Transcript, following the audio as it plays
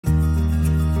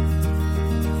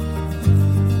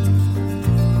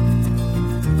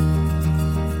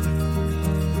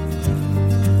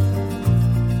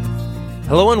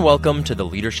Hello and welcome to the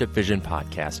Leadership Vision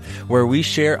Podcast, where we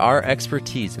share our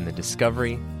expertise in the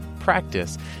discovery,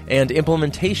 practice, and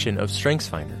implementation of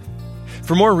StrengthsFinder.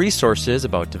 For more resources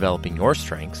about developing your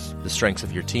strengths, the strengths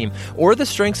of your team, or the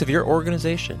strengths of your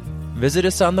organization, visit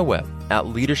us on the web at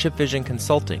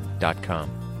leadershipvisionconsulting.com.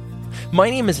 My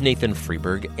name is Nathan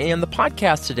Freeberg, and the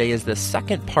podcast today is the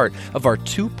second part of our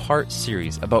two-part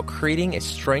series about creating a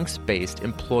strengths-based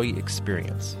employee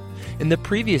experience. In the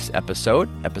previous episode,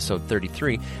 episode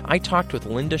 33, I talked with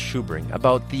Linda Schubring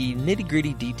about the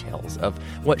nitty-gritty details of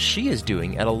what she is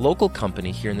doing at a local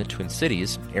company here in the Twin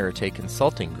Cities, Arete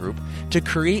Consulting Group, to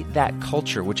create that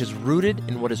culture which is rooted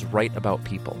in what is right about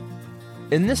people.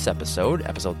 In this episode,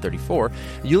 episode 34,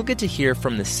 you'll get to hear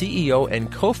from the CEO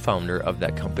and co-founder of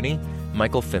that company,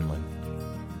 Michael Finlon.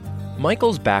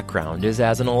 Michael's background is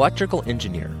as an electrical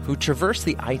engineer who traversed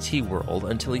the IT world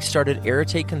until he started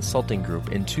Arete Consulting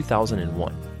Group in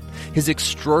 2001. His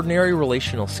extraordinary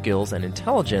relational skills and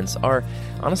intelligence are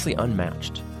honestly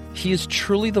unmatched. He is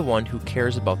truly the one who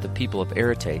cares about the people of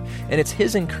Arete, and it's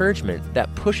his encouragement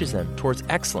that pushes them towards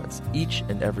excellence each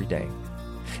and every day.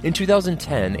 In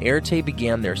 2010, Arete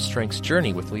began their strengths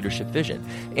journey with Leadership Vision,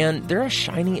 and they're a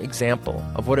shining example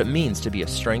of what it means to be a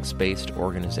strengths-based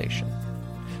organization.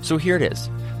 So here it is,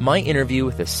 my interview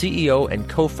with the CEO and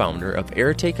co-founder of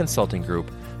Arete Consulting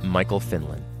Group, Michael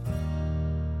Finlon.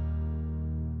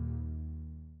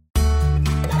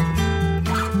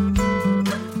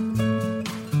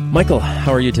 Michael,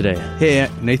 how are you today? Hey,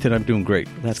 Nathan, I'm doing great.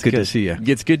 That's good to see you.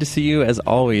 It's good to see you as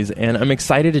always, and I'm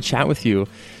excited to chat with you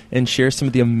and share some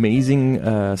of the amazing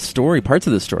parts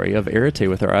of the story of Arete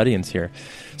with our audience here.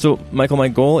 So, Michael, my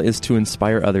goal is to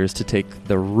inspire others to take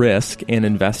the risk and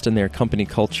invest in their company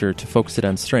culture to focus it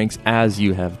on strengths, as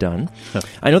you have done.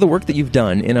 I know the work that you've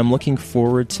done, and I'm looking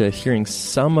forward to hearing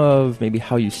some of maybe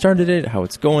how you started it, how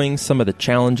it's going, some of the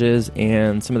challenges,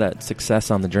 and some of that success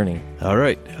on the journey. All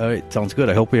right. Sounds good.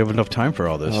 I hope we have enough time for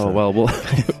all this. Oh, well,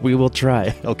 we will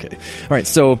try. Okay. All right,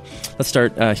 so let's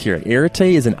start here.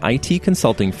 Arete is an IT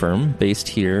consulting firm based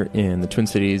here in the Twin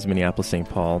Cities, Minneapolis, St.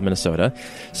 Paul, Minnesota.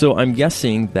 So I'm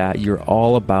guessing that you're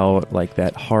all about like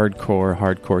that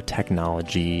hardcore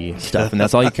technology stuff, and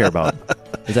that's all you care about.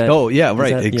 Is that? Oh, yeah,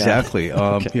 right. That, exactly.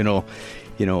 Yeah. Okay. You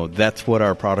know, that's what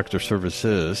our product or service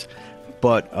is.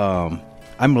 But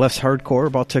I'm less hardcore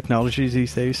about technology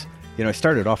these days. You know, I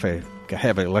started off, I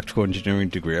have an electrical engineering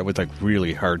degree. I was like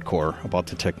really hardcore about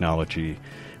the technology.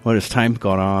 Well, as time's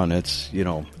gone on,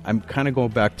 I'm kind of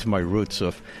going back to my roots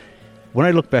of, when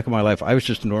I look back at my life, I was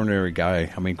just an ordinary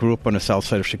guy. I mean, grew up on the south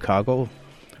side of Chicago,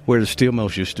 where the steel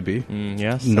mills used to be.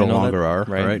 Yes. No longer that. are.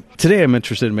 Right. Today, I'm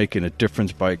interested in making a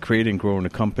difference by creating and growing a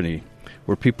company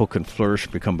where people can flourish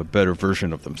and become a better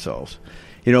version of themselves.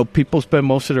 You know, people spend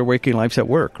most of their waking lives at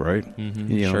work, right?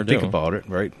 Mm-hmm. You know, sure think do. about it,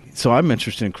 right? So I'm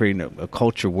interested in creating a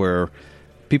culture where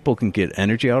people can get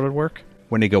energy out of work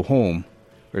when they go home,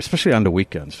 or especially on the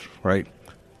weekends, right?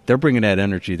 They're bringing that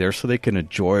energy there so they can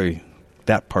enjoy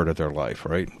that part of their life,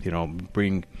 right? You know,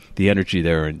 bring the energy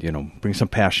there and, bring some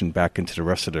passion back into the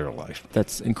rest of their life.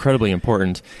 That's incredibly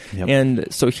important. Yep.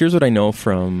 And so here's what I know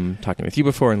from talking with you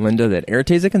before and Linda, that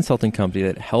Arete is a consulting company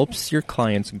that helps your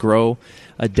clients grow,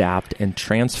 adapt, and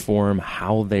transform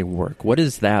how they work. What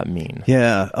does that mean?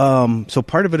 Yeah. So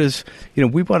part of it is,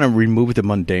 we want to remove the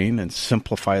mundane and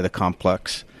simplify the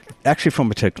complex. Actually, from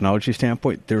a technology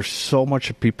standpoint, there's so much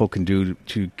that people can do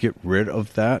to get rid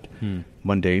of that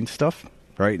mundane stuff,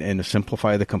 right, and to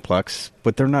simplify the complex,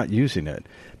 but they're not using it.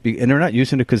 And they're not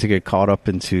using it because they get caught up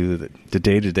into the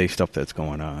day-to-day stuff that's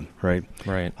going on, right?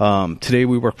 Right. Today,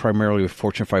 we work primarily with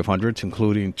Fortune 500s,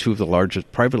 including two of the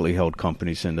largest privately held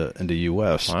companies in the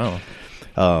U.S.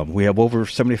 Wow. We have over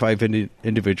 75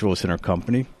 individuals in our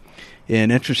company.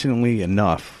 And interestingly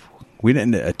enough, we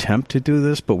didn't attempt to do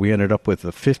this, but we ended up with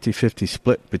a 50-50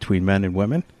 split between men and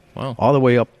women. Wow. All the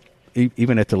way up,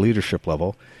 even at the leadership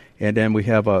level. And then we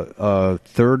have a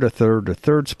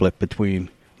third split between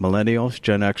millennials,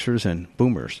 Gen Xers, and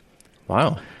boomers.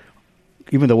 Wow.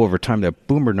 Even though over time that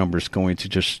boomer number is going to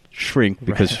just shrink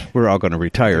because we're all going to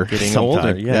retire Getting sometime.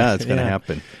 older. Yeah, it's going to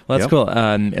happen. Well, that's cool.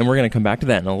 And we're going to come back to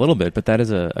that in a little bit, but that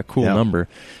is a cool number.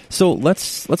 So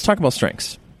let's talk about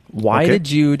strengths. Why did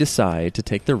you decide to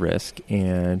take the risk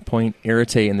and point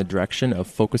Arete in the direction of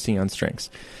focusing on strengths?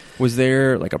 Was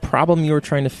there like a problem you were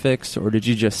trying to fix, or did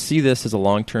you just see this as a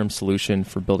long-term solution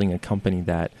for building a company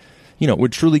that,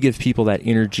 would truly give people that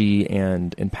energy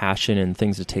and passion and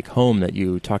things to take home that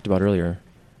you talked about earlier?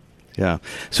 Yeah.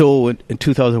 So in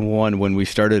 2001, when we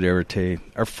started Arete,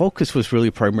 our focus was really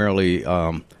primarily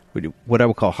what I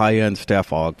would call high-end staff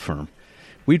aug firm.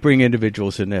 We'd bring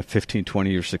individuals in that 15, 20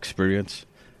 years experience,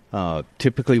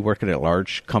 typically working at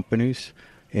large companies,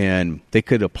 and they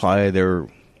could apply their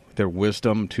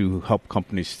wisdom to help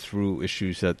companies through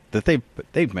issues that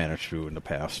they've managed through in the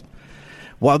past.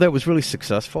 While that was really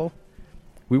successful,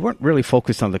 we weren't really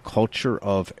focused on the culture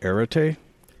of Arete,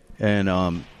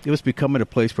 and it was becoming a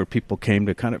place where people came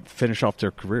to kind of finish off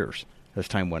their careers as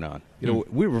time went on.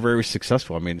 We were very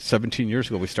successful. I mean, 17 years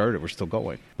ago we started, we're still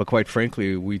going. But quite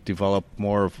frankly, we developed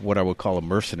more of what I would call a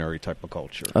mercenary type of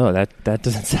culture. Oh, that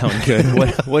doesn't sound good.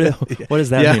 What does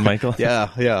that mean, Michael?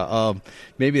 Yeah.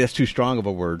 Maybe that's too strong of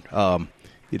a word.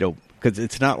 Because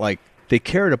it's not like they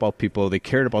cared about people, they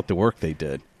cared about the work they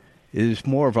did. It is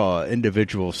more of an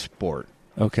individual sport.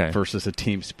 Okay. Versus a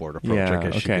team sport approach, I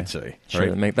guess you could say.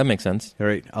 Sure, right? that makes sense. All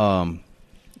right.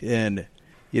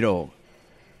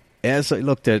 As I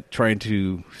looked at trying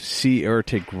to see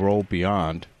Arete grow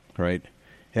beyond, right,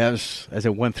 as I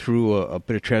went through a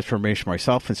bit of transformation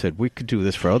myself and said, we could do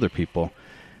this for other people,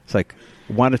 it's like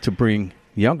I wanted to bring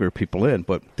younger people in,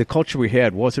 but the culture we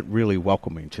had wasn't really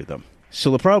welcoming to them.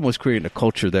 So the problem was creating a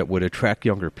culture that would attract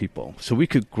younger people so we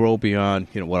could grow beyond,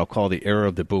 what I'll call the era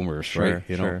of the boomers, right?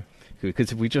 Sure.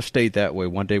 Because if we just stayed that way,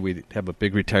 one day we'd have a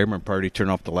big retirement party, turn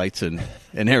off the lights, and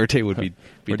Arete would be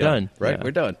We're done. Right? Yeah.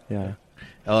 We're done. Yeah.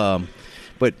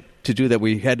 But to do that,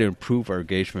 we had to improve our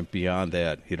engagement beyond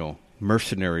that,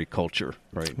 mercenary culture,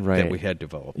 right, that we had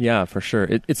developed. Yeah, for sure.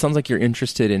 It sounds like you're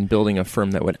interested in building a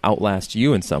firm that would outlast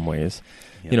you in some ways.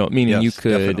 Yeah. Meaning Yes,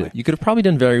 definitely. you could have probably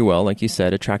done very well, like you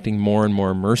said, attracting more and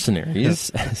more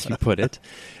mercenaries, as you put it.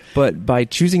 But by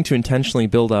choosing to intentionally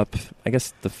build up, I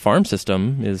guess the farm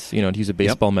system is, to use a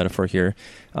baseball metaphor here,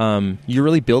 you're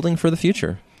really building for the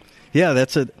future. Yeah,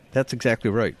 that's exactly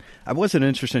right. I wasn't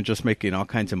interested in just making all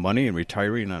kinds of money and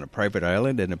retiring on a private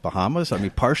island in the Bahamas. I mean,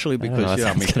 partially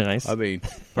because nice.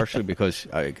 Partially because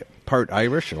I part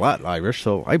Irish, a lot Irish,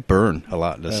 so I burn a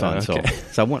lot in the sun. Okay.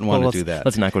 So I wouldn't want to do that.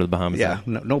 Let's not go to the Bahamas. Yeah,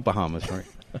 no Bahamas, right?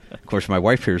 Of course, my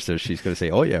wife hears this. She's going to say,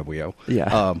 "Oh yeah, we are."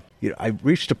 Yeah. I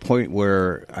reached a point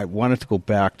where I wanted to go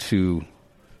back to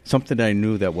something that I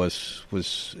knew that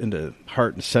was in the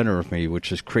heart and center of me,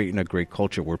 which is creating a great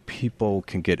culture where people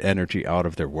can get energy out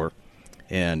of their work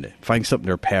and find something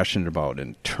they're passionate about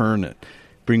and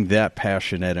bring that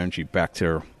passion, that energy back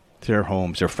to their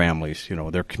homes, their families,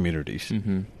 their communities.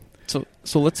 Mm-hmm.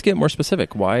 So let's get more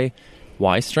specific. Why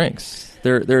strengths?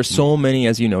 There are so many,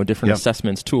 as you know, different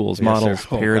assessments, tools, models,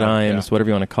 paradigms, whatever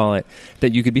you want to call it,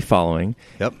 that you could be following.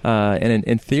 Yep. And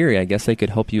in theory, I guess they could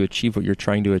help you achieve what you're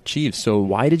trying to achieve. So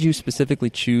why did you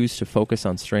specifically choose to focus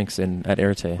on strengths at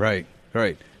Arete?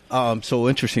 Right. So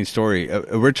interesting story.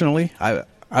 Originally,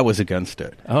 I was against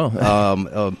it.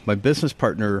 Oh. My business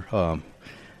partner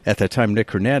at that time, Nick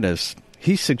Hernandez,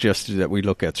 he suggested that we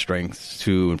look at strengths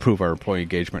to improve our employee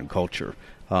engagement and culture.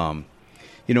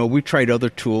 We tried other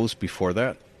tools before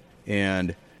that,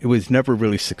 and it was never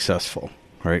really successful,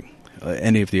 right?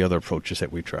 Any of the other approaches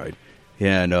that we tried.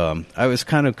 And I was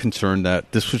kind of concerned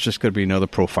that this was just going to be another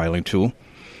profiling tool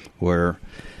where,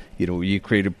 you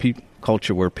create a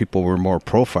culture where people were more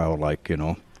profile-like,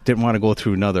 didn't want to go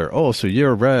through another, so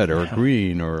you're red or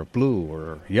green or blue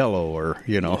or yellow or,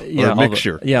 or a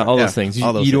mixture. All those things.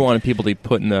 You things. don't want people to be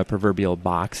put in the proverbial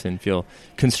box and feel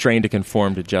constrained to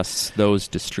conform to just those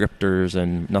descriptors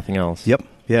and nothing else. Yep.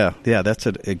 Yeah, that's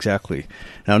it exactly.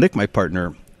 Now, Nick, my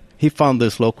partner, he found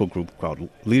this local group called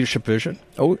Leadership Vision.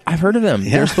 Oh, I've heard of them.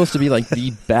 Yeah. They're supposed to be like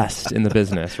the best in the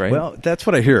business, right? Well, that's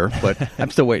what I hear, but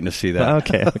I'm still waiting to see that.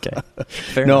 Okay.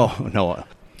 Fair enough. No.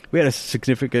 We had a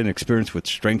significant experience with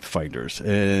strength finders,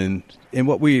 and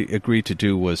what we agreed to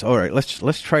do was, all right,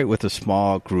 let's try it with a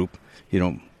small group,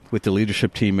 with the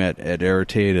leadership team at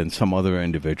Arete and some other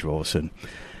individuals, and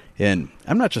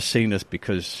I'm not just saying this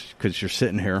because you're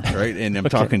sitting here, right, and I'm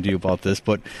talking to you about this,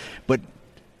 but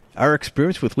our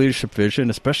experience with Leadership Vision,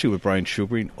 especially with Brian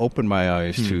Schubring, opened my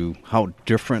eyes to how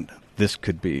different this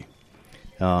could be.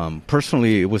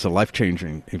 Personally, it was a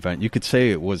life-changing event. You could say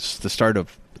it was the start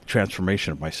of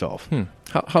transformation of myself.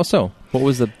 How so? What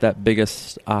was that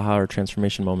biggest aha or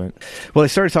transformation moment? Well, I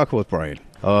started talking with Brian,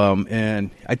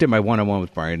 and I did my one-on-one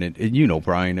with Brian, and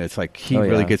Brian, it's like he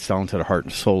really gets down to the heart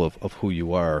and soul of who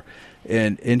you are,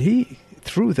 and he,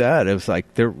 through that, it was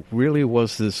like there really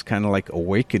was this kind of like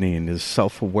awakening, this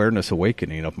self-awareness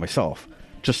awakening of myself,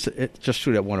 just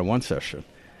through that one-on-one session.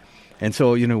 And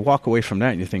so, walk away from that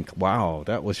and you think, wow,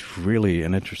 that was really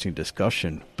an interesting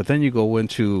discussion. But then you go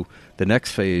into the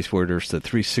next phase where there's the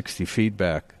 360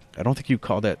 feedback. I don't think you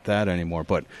call that anymore,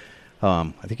 but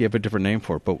I think you have a different name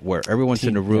for it. But where everyone's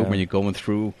in the room and you're going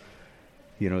through,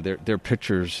 their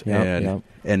pictures and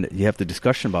you have the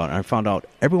discussion about it. And I found out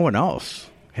everyone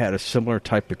else had a similar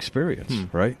type experience,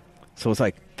 right? So it's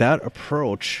like that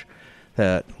approach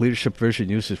that Leadership Vision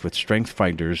uses with Strength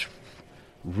Finders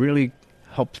really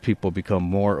helps people become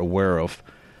more aware of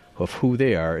who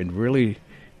they are, and really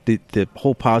the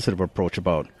whole positive approach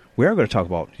about, we are going to talk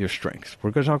about your strengths.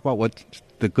 We're going to talk about what's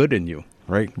the good in you,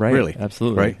 right? Right. Really.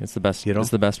 Absolutely. Right? It's the best, it's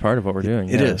the best part of what we're doing.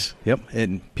 It is. Yep.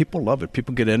 And people love it.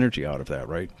 People get energy out of that,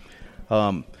 right?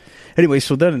 Anyway,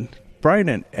 so then, Brian,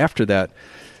 and after that,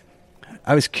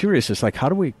 I was curious. It's like, how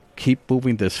do we keep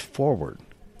moving this forward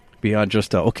beyond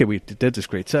just, okay, we did this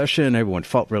great session. Everyone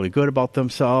felt really good about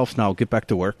themselves. Now get back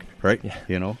to work, right? Yeah.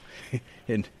 You know,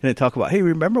 and then talk about, hey,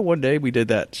 remember one day we did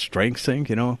that strengths thing?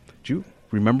 You know, do you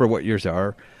remember what yours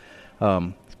are?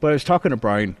 But I was talking to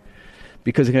Brian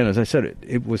because, again, as I said,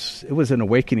 it was an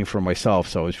awakening for myself.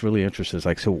 So I was really interested. It's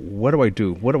like, so what do I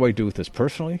do? What do I do with this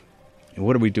personally? And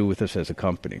what do we do with this as a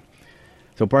company?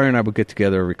 So Brian and I would get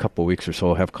together every couple of weeks or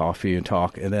so, have coffee and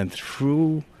talk. And then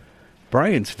through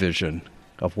Brian's vision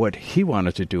of what he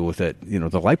wanted to do with it, you know,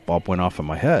 the light bulb went off in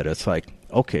my head. It's like,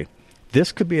 okay,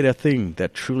 this could be that thing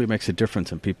that truly makes a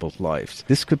difference in people's lives.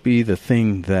 This could be the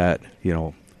thing that, you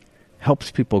know, helps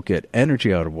people get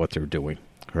energy out of what they're doing,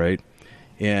 right?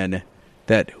 And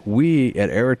that we at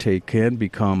Arete can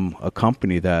become a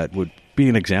company that would be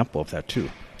an example of that too.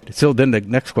 So then the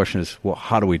next question is, well,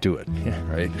 how do we do it? Yeah.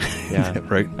 Right? Yeah,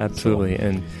 right? Absolutely. So,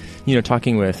 and, you know,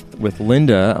 talking with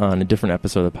Linda on a different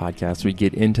episode of the podcast, we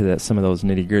get into some of those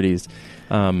nitty-gritties.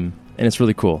 And it's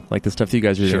really cool. Like, the stuff that you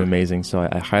guys are doing amazing. So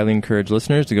I highly encourage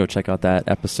listeners to go check out that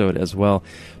episode as well.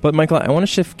 But Michael, I want to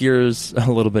shift gears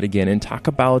a little bit again and talk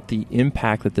about the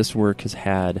impact that this work has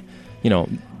had, you know,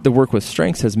 the work with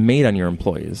strengths has made on your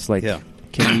employees. Like,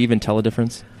 can you even tell a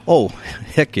difference? Oh,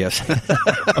 heck yes.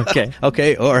 Okay.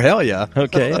 Okay, or hell yeah.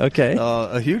 Okay.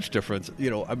 A huge difference. You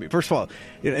know, I mean, first of all,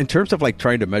 in terms of like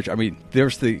trying to measure, I mean,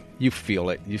 there's you feel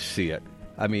it, you see it.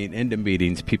 I mean, in the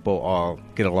meetings, people all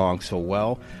get along so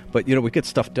well, but, you know, we get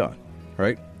stuff done,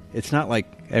 right? It's not like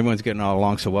everyone's getting all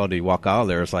along so well that you walk out of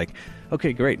there. It's like,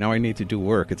 okay, great, now I need to do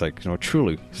work. It's like, you know,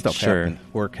 truly stuff happens,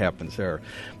 work happens there.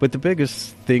 But the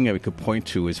biggest thing that we could point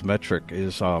to as metric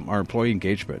is our employee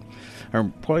engagement. Our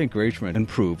employee engagement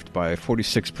improved by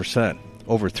 46%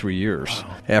 over 3 years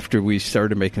after we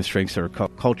started making strengths in our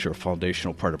culture a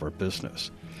foundational part of our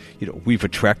business. You know, we've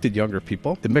attracted younger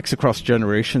people. The mix across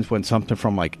generations went something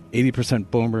from like 80%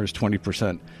 boomers,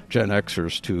 20% Gen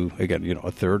Xers to, again, you know,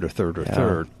 a third,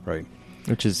 right?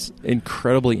 Which is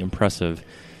incredibly impressive.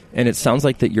 And it sounds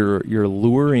like that you're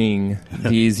luring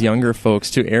these younger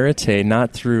folks to Arete,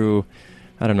 not through,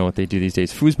 I don't know what they do these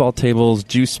days, foosball tables,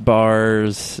 juice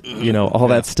bars, you know, all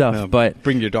that stuff. But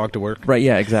bring your dog to work. Right,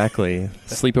 yeah, exactly.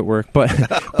 Sleep at work.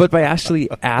 But by actually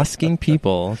asking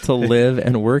people to live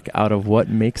and work out of what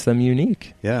makes them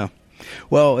unique. Yeah.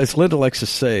 Well, as Linda likes to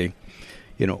say,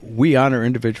 you know, we honor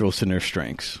individuals in their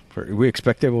strengths. We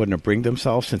expect everyone to bring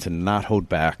themselves and to not hold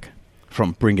back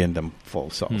from bringing them full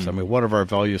selves. I mean, one of our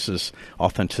values is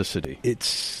authenticity.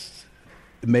 It's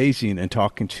amazing in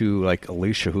talking to, like,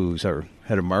 Alicia, who's our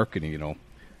head of marketing, you know.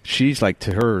 She's like,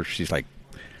 to her, she's like,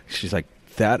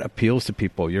 that appeals to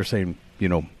people. You're saying, you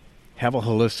know, have a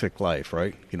holistic life,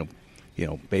 right? You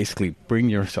know, basically bring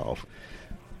yourself.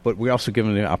 But we also give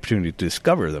them the opportunity to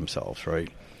discover themselves, right?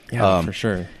 Yeah, for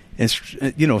sure.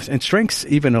 And, you know, and strengths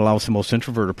even allows the most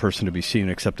introverted person to be seen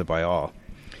and accepted by all.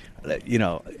 You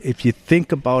know, if you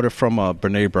think about it from a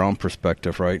Brene Brown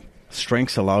perspective, right,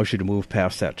 strengths allows you to move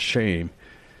past that shame,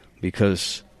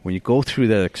 because when you go through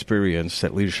that experience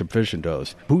that Leadership Vision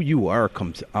does, who you are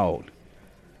comes out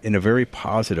in a very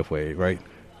positive way, right,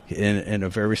 in a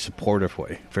very supportive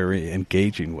way, very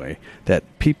engaging way, that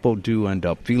people do end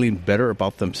up feeling better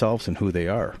about themselves and who they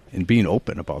are, and being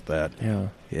open about that. Yeah.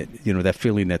 You know, that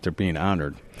feeling that they're being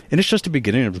honored. And it's just the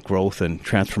beginning of growth and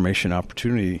transformation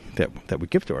opportunity that we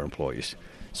give to our employees.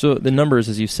 So the numbers,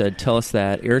 as you said, tell us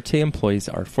that Arete employees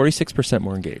are 46%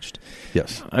 more engaged.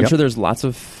 Yes. I'm sure there's lots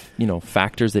of, you know,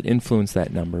 factors that influence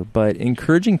that number, but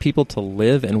encouraging people to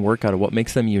live and work out of what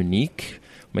makes them unique,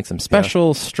 makes them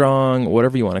special, strong,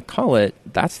 whatever you want to call it,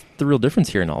 that's the real difference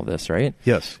here in all this, right?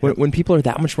 Yes. When people are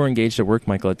that much more engaged at work,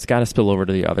 Michael, it's got to spill over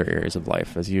to the other areas of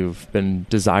life, as you've been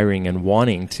desiring and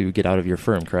wanting to get out of your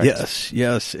firm, correct?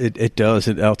 Yes, it does.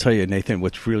 And I'll tell you, Nathan,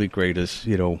 what's really great is,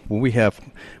 you know, when we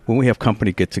have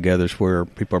company get-togethers where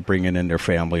people are bringing in their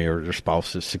family or their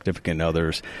spouses, significant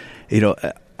others, you know,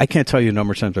 I can't tell you a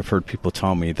number of times I've heard people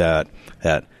tell me that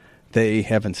they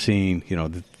haven't seen, you know,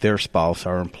 their spouse,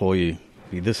 our employee,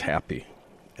 be this happy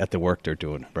at the work they're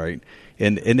doing, right?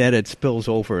 And that it spills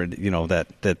over, and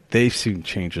that they've seen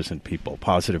changes in people,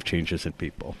 positive changes in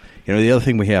people. The other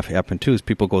thing we have happen too is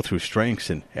people go through strengths,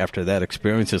 and after that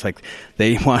experience, it's like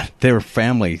they want their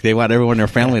family, they want everyone in their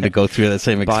family to go through that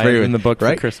same experience. Buy them the book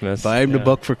right? for Christmas. Buy them the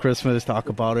book for Christmas, talk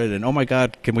about it, and oh my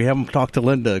God, can we have them talk to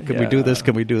Linda? Can we do this?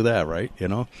 Can we do that? Right?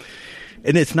 And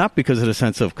it's not because of the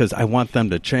sense of because I want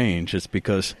them to change. It's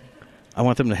because I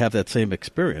want them to have that same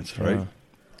experience, right?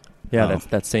 Yeah, that's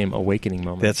that same awakening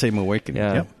moment. That same awakening.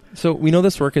 Yeah. Yep. So we know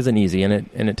this work isn't easy, and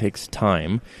it takes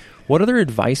time. What other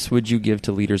advice would you give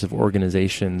to leaders of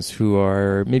organizations who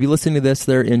are maybe listening to this?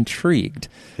 They're intrigued.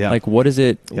 Yeah. Like, what is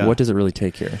it? Yeah. What does it really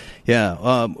take here?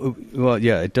 Yeah.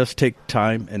 It does take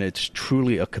time, and it's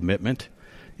truly a commitment.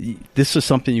 This is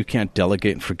something you can't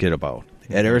delegate and forget about.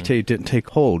 At Arete, it didn't take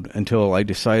hold until I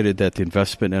decided that the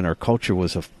investment in our culture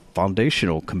was a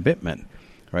foundational commitment.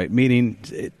 Right, meaning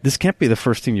this can't be the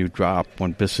first thing you drop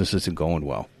when business isn't going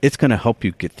well. It's going to help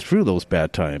you get through those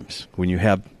bad times when you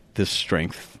have this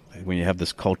strength, when you have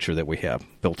this culture that we have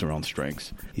built around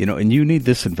strengths. And you need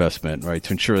this investment, right,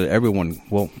 to ensure that everyone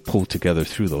will pull together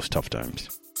through those tough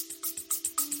times.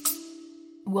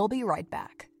 We'll be right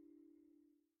back.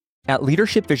 At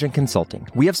Leadership Vision Consulting,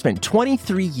 we have spent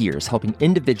 23 years helping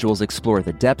individuals explore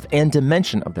the depth and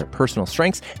dimension of their personal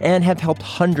strengths and have helped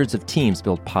hundreds of teams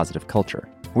build positive culture.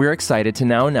 We're excited to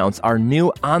now announce our new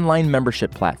online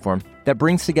membership platform that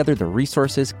brings together the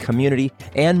resources, community,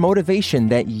 and motivation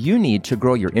that you need to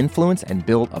grow your influence and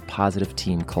build a positive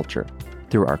team culture.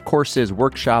 Through our courses,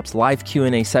 workshops, live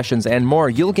Q&A sessions, and more,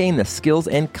 you'll gain the skills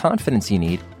and confidence you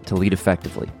need to lead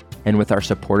effectively. And with our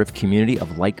supportive community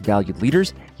of like-valued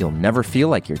leaders, you'll never feel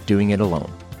like you're doing it alone.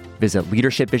 Visit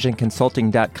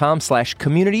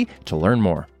leadershipvisionconsulting.com/community to learn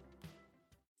more.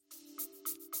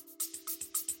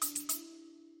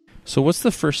 So what's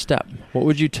the first step? What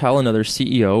would you tell another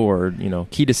CEO or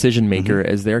key decision maker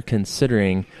as they're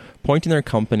considering pointing their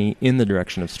company in the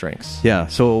direction of strengths? Yeah.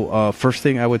 So first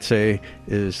thing I would say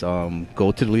is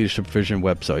go to the Leadership Vision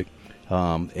website.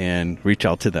 And reach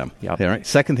out to them. Yep. All right.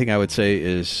 Second thing I would say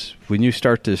is when you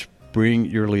start this, bring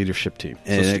your leadership team.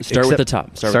 And start with the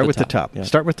top. Start with the top. Yeah.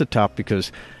 Start with the top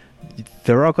because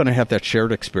they're all going to have that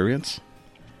shared experience,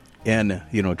 and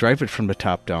drive it from the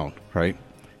top down, right?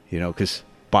 Because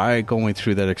by going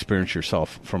through that experience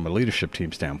yourself from a leadership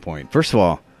team standpoint, first of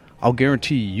all, I'll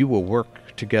guarantee you will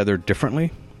work together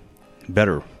differently,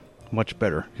 better, much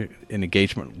better. And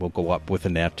engagement will go up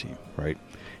within that team, right?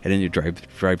 And then you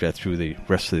drive that through the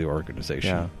rest of the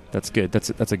organization. Yeah, that's good.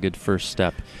 That's a good first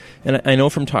step. And I know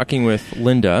from talking with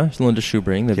Linda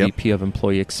Schubring, the VP of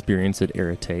Employee Experience at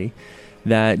Arete,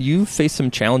 that you faced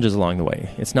some challenges along the way.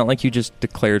 It's not like you just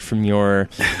declared from your,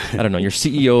 your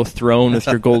CEO throne with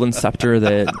your golden scepter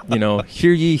that,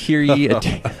 hear ye,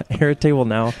 Arete will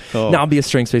now be a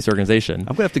strengths-based organization. I'm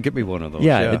going to have to get me one of those.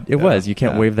 Yeah, it was. You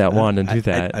can't wave that wand and do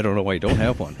that. I don't know why you don't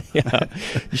have one. Yeah,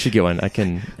 you should get one. I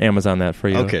can Amazon that for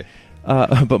you. Okay.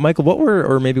 But Michael, what were,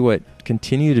 or maybe what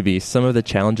continue to be, some of the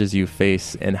challenges you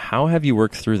face, and how have you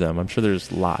worked through them? I'm sure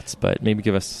there's lots, but maybe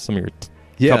give us some of your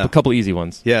couple easy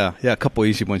ones. Yeah, a couple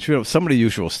easy ones. Some of the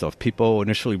usual stuff. People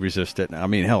initially resist it. I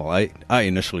mean, hell, I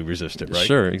initially resist it, right?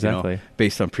 Sure, exactly.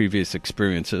 Based on previous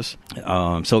experiences.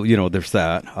 So, there's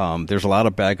that. There's a lot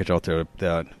of baggage out there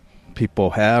that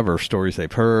people have or stories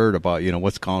they've heard about,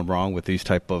 what's gone wrong with these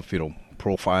type of,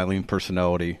 profiling,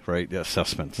 personality, right,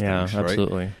 assessments. Yeah, things,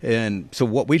 absolutely. Right? And so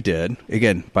what we did,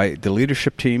 again, by the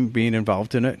leadership team being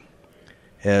involved in it,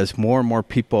 as more and more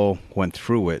people went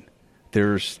through it,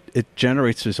 it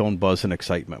generates its own buzz and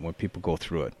excitement when people go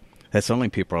through it. That's something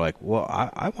people are like, well,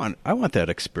 I want that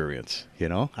experience,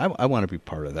 I want to be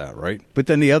part of that, right? But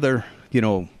then the other,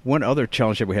 one other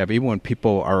challenge that we have, even when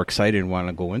people are excited and want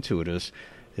to go into it, is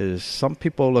some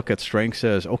people look at strengths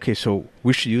as, okay, so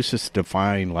we should use this to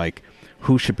define, like,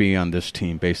 who should be on this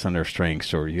team based on their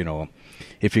strengths, or,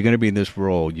 if you're going to be in this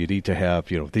role, you need to have,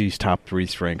 these top 3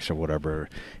 strengths or whatever.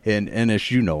 And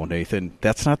as you know, Nathan,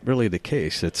 that's not really the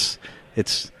case. It's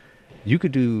you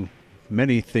could do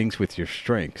many things with your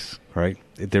strengths, right?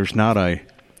 There's not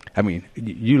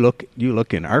you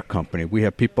look in our company, we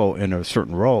have people in a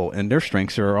certain role, and their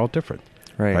strengths are all different,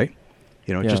 right?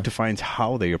 It just defines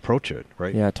how they approach it,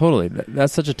 right? Yeah, totally.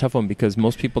 That's such a tough one because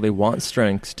most people, they want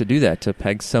strengths to do that, to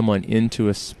peg someone into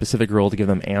a specific role, to give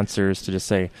them answers, to just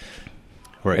say,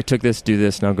 right, I took this, do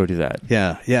this, now go do that.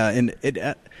 Yeah. And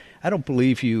I don't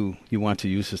believe you want to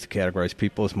use this to categorize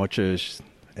people as much as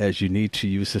you need to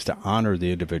use this to honor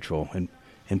the individual and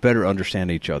better understand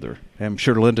each other. And I'm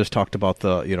sure Linda's talked about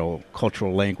the,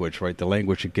 cultural language, right? The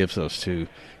language it gives us to,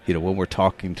 when we're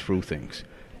talking through things.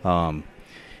 And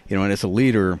as a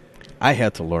leader, I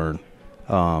had to learn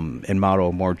and model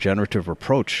a more generative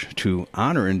approach to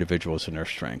honor individuals and their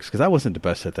strengths, because I wasn't the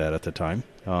best at that at the time.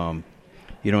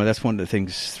 That's one of the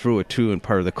things through it too, and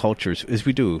part of the cultures is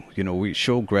we do. We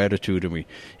show gratitude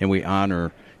and we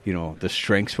honor the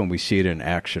strengths when we see it in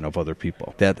action of other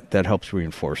people. That helps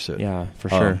reinforce it. Yeah, for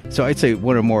sure. So I'd say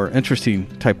one of the more interesting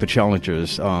type of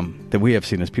challenges that we have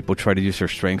seen is people try to use their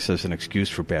strengths as an excuse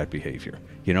for bad behavior.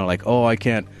 Like, oh, I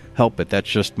can't help it. That's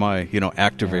just my,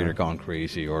 activator gone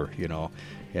crazy, or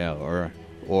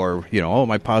oh,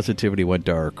 my positivity went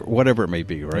dark, or whatever it may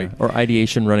be, right? Yeah. Or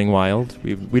ideation running wild.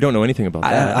 We don't know anything about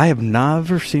that. I have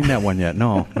never seen that one yet.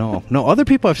 No. Other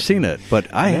people have seen it,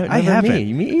 but I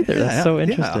haven't. Me either. That's so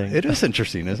interesting. Yeah, it is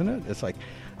interesting, isn't it? It's like,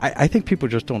 I think people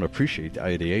just don't appreciate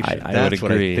ideation. That's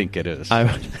what I think it is. I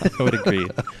would agree.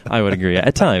 I would agree.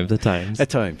 At times.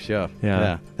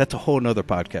 Yeah. That's a whole other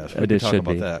podcast. We It can talk should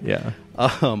about be. that. Yeah.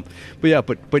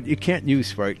 But you can't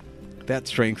use, right, that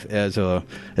strength as a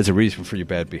reason for your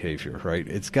bad behavior, right?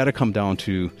 It's got to come down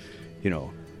to,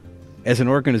 as an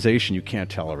organization, you can't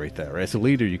tolerate that, right? As a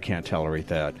leader, you can't tolerate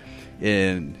that.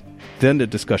 And then the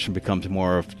discussion becomes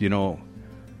more of,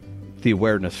 the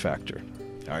awareness factor.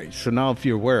 All right, so now if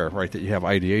you're aware, right, that you have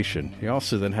ideation, you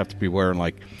also then have to be aware,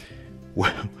 like,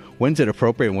 when's it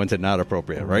appropriate and when's it not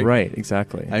appropriate, right? Right,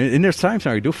 exactly. And there's times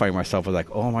now I do find myself like,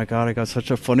 oh my God, I got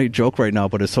such a funny joke right now,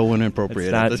 but it's so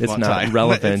inappropriate. It's not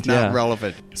relevant. It's not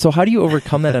relevant. So how do you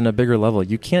overcome that on a bigger level?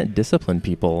 You can't discipline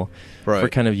people for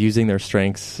kind of using their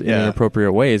strengths in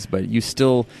inappropriate ways, but you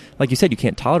still, like you said, you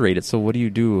can't tolerate it. So what do you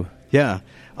do? Yeah.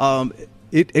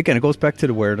 It goes back to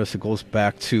the awareness. It goes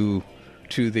back to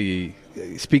the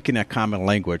speaking that common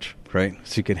language, right?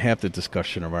 So you can have the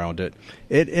discussion around it.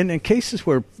 And in cases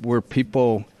where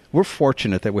people, we're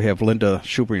fortunate that we have Linda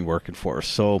Schubring working for us.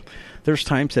 So there's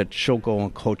times that she'll go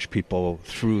and coach people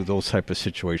through those type of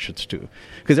situations too.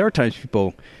 Because there are times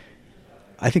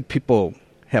I think people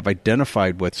have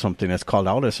identified with something that's called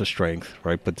out as a strength,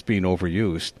 right? But it's being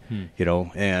overused,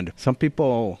 and some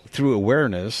people through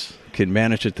awareness can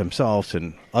manage it themselves,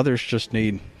 and others just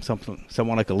need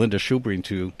someone like a Linda Schubring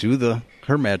to do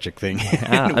her magic thing.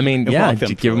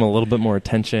 To give them a little bit more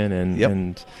attention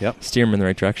and steer them in the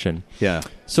right direction. Yeah.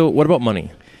 So what about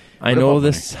money? I know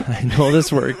this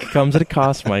work comes at a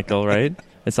cost, Michael, right?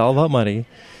 It's all about money.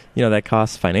 That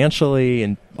costs financially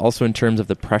and also in terms of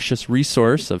the precious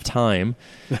resource of time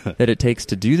that it takes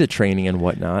to do the training and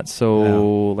whatnot.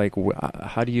 So,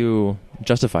 how do you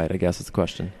justify it, I guess is the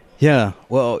question. Yeah.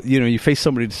 Well, you face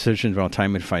so many decisions around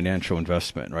time and financial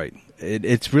investment, right?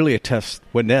 It's really a test.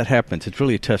 When that happens, it's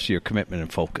really a test of your commitment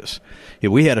and focus.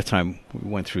 We had a time we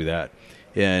went through that,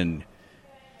 and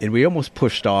we almost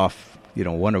pushed off,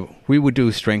 we would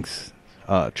do strength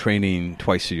training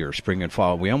twice a year, spring and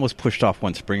fall. We almost pushed off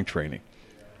one spring training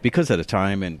because of the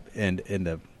time and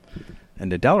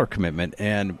the dollar commitment.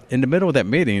 And in the middle of that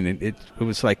meeting, it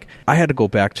was like I had to go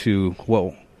back to,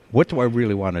 well, what do I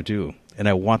really want to do? And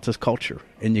I want this culture.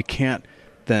 And you can't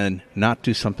then not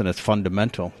do something that's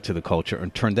fundamental to the culture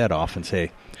and turn that off and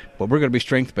say, well, we're going to be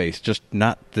strength-based, just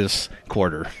not this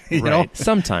quarter. You know?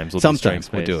 Sometimes we'll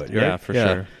do it. Right? Yeah, for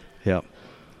sure. Yeah.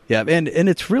 Yeah, and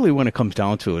it's really when it comes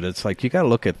down to it, it's like you got to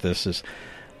look at this as,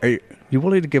 are you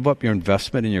willing to give up your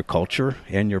investment in your culture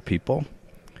and your people?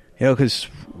 Because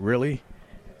really,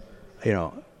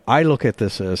 I look at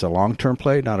this as a long-term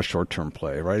play, not a short-term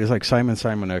play, right? It's like Simon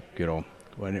Sinek,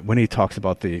 when he talks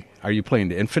about are you playing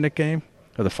the infinite game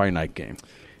or the finite game?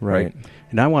 Right.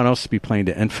 And I want us to be playing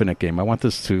the infinite game. I want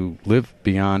this to live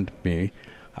beyond me.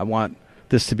 I want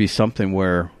this to be something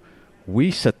where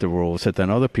we set the rules that then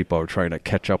other people are trying to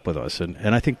catch up with us.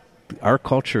 And I think our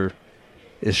culture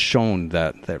is shown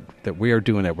that we are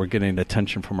doing that. We're getting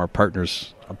attention from our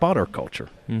partners about our culture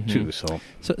too.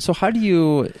 So how do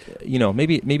you,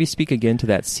 maybe speak again to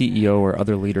that CEO or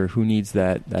other leader who needs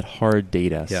that hard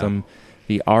data,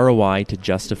 the ROI to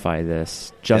justify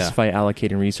this,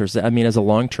 allocating resources. I mean, as a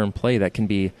long-term play, that can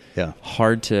be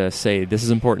hard to say this is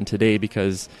important today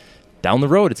because down the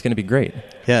road it's going to be great.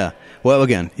 Yeah. Well,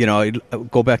 again,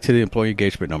 go back to the employee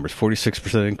engagement numbers,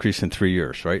 46% increase in 3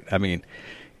 years, right? I mean,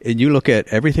 and you look at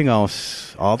everything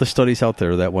else, all the studies out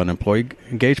there that when employee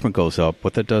engagement goes up,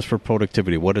 what that does for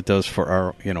productivity, what it does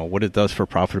for what it does for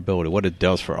profitability, what it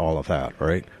does for all of that,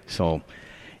 right? So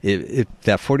if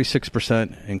that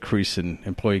 46% increase in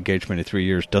employee engagement in 3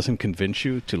 years doesn't convince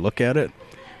you to look at it,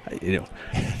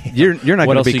 you're not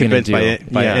What going else to be are you gonna convinced by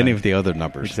do? Yeah. any of the other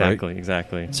numbers. Exactly, Right?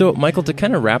 exactly. So, Michael, to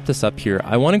kind of wrap this up here,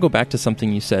 I want to go back to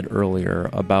something you said earlier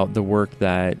about the work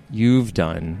that you've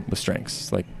done with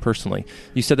strengths, like personally.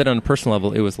 You said that on a personal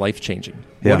level, it was life-changing.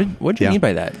 Yeah. What did you Yeah. mean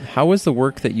by that? How was the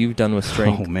work that you've done with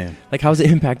strength? Oh, man. Like, how's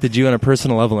it impacted you on a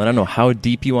personal level? And I don't know how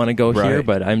deep you want to go here, Right.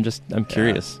 but I'm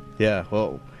curious. Yeah,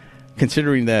 well,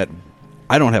 considering that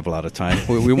I don't have a lot of time,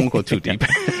 we won't go too deep.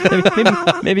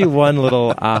 maybe one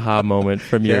little aha moment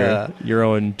from your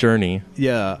own journey.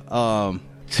 Yeah.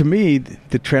 To me,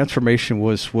 the transformation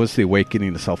was the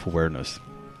awakening to self-awareness,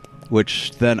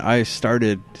 which then I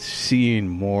started seeing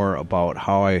more about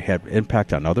how I had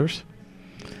impact on others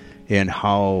and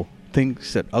how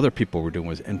things that other people were doing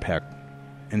was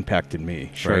impacted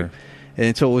me. Sure. Right?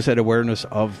 And so it was that awareness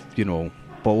of,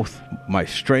 both my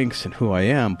strengths and who I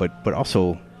am, but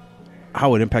also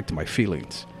how it impacted my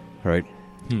feelings, right?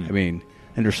 I mean,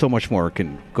 and there's so much more I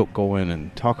can go in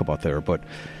and talk about there, but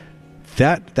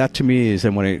that to me is,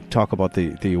 and when I talk about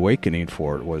the awakening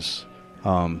for it, was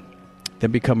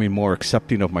then becoming more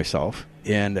accepting of myself.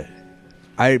 And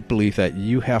I believe that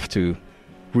you have to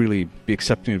really be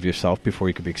accepting of yourself before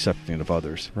you can be accepting of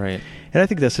others. Right. And I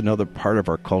think that's another part of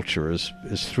our culture is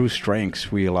through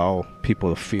strengths we allow people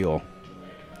to feel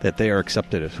that they are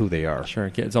accepted as who they are.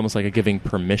 Sure. It's almost like a giving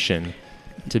permission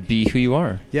to be who you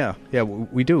are. Yeah,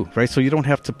 we do, right? So you don't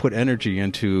have to put energy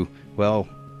into, well,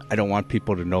 I don't want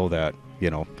people to know that,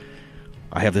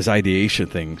 I have this ideation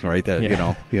thing, right? That,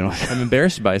 I'm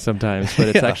embarrassed by it sometimes, but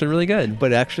it's actually really good.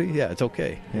 But actually, yeah, it's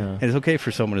okay. Yeah. And it's okay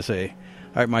for someone to say, all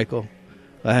right, Michael,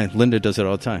 Linda does it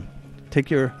all the time.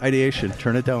 Take your ideation,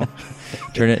 turn it down.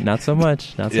 Turn it, not so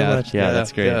much, not so much. Yeah,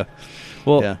 that's great. Yeah.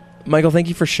 Well, Yeah. Michael, thank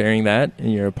you for sharing that.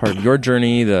 And you're a part of your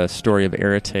journey, the story of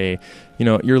Arete.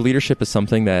 Your leadership is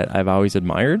something that I've always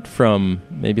admired, from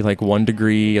maybe like 1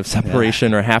 degree of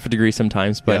separation or half a degree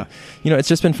sometimes. But, it's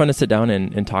just been fun to sit down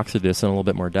and talk through this in a little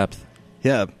bit more depth.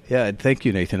 Yeah. Thank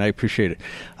you, Nathan. I appreciate it.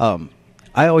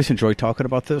 I always enjoy talking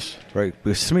about this, right?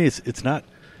 Because to me, it's not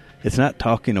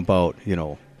talking about,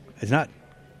 it's not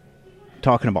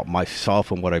talking about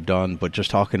myself and what I've done, but just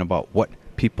talking about what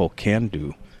people can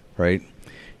do, right?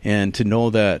 And to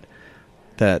know that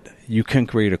you can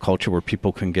create a culture where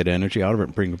people can get energy out of it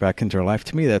and bring it back into their life,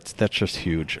 to me, that's just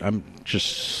huge. I'm just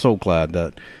so glad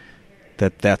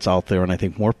that's out there, and I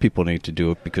think more people need to do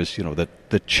it, because the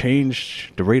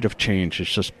rate of change is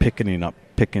just picking up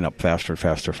faster and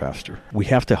faster and faster. We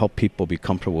have to help people be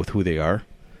comfortable with who they are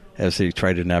as they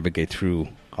try to navigate through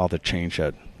all the change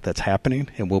that's happening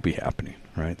and will be happening,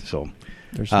 right? So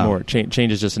there's more. Change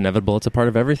is just inevitable. It's a part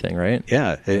of everything, right?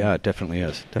 Yeah, it definitely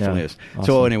is. Definitely is. Awesome.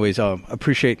 So anyways,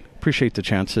 appreciate the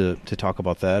chance to talk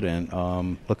about that,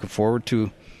 and looking forward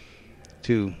to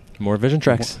More vision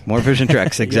tracks. More vision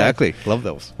tracks, exactly. Love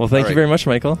those. Well, thank you very much,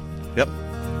 Michael. Yep.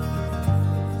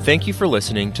 Thank you for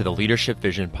listening to the Leadership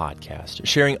Vision Podcast,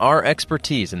 sharing our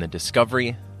expertise in the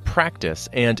discovery, practice,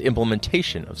 and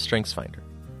implementation of StrengthsFinder.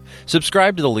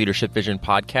 Subscribe to the Leadership Vision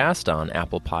Podcast on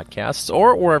Apple Podcasts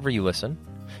or wherever you listen.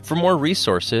 For more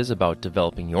resources about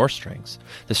developing your strengths,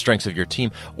 the strengths of your team,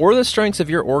 or the strengths of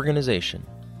your organization,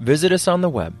 visit us on the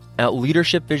web at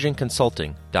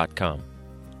leadershipvisionconsulting.com.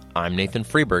 I'm Nathan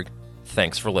Freeberg.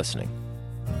 Thanks for listening.